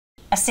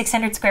a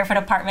 600 square foot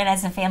apartment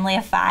as a family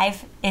of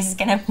 5 is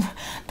gonna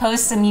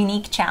pose some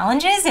unique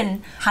challenges,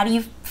 and how do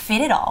you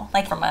fit it all?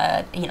 Like from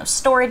a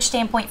storage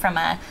standpoint, from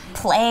a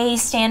play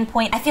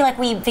standpoint, I feel like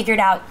we figured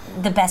out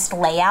the best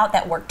layout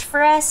that worked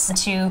for us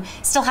to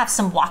still have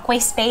some walkway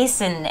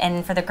space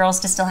and for the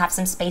girls to still have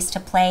some space to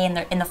play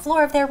in the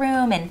floor of their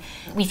room. And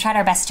we've tried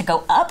our best to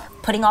go up,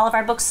 putting all of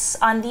our books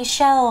on these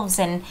shelves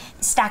and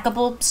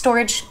stackable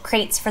storage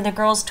crates for the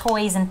girls'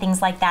 toys and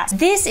things like that.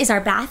 This is our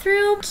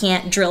bathroom.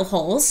 Can't drill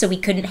holes, so we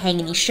couldn't hang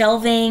any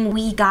shelving.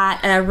 We got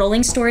a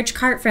rolling storage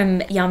cart from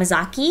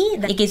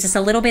Yamazaki. It gives us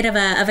a little bit of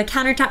a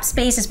countertop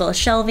space as well as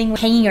shelving,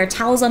 hanging our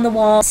towels on the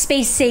wall.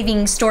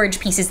 Space-saving storage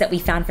pieces that we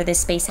found for this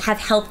space have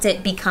helped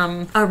it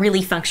become a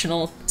really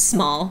functional,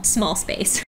 small space.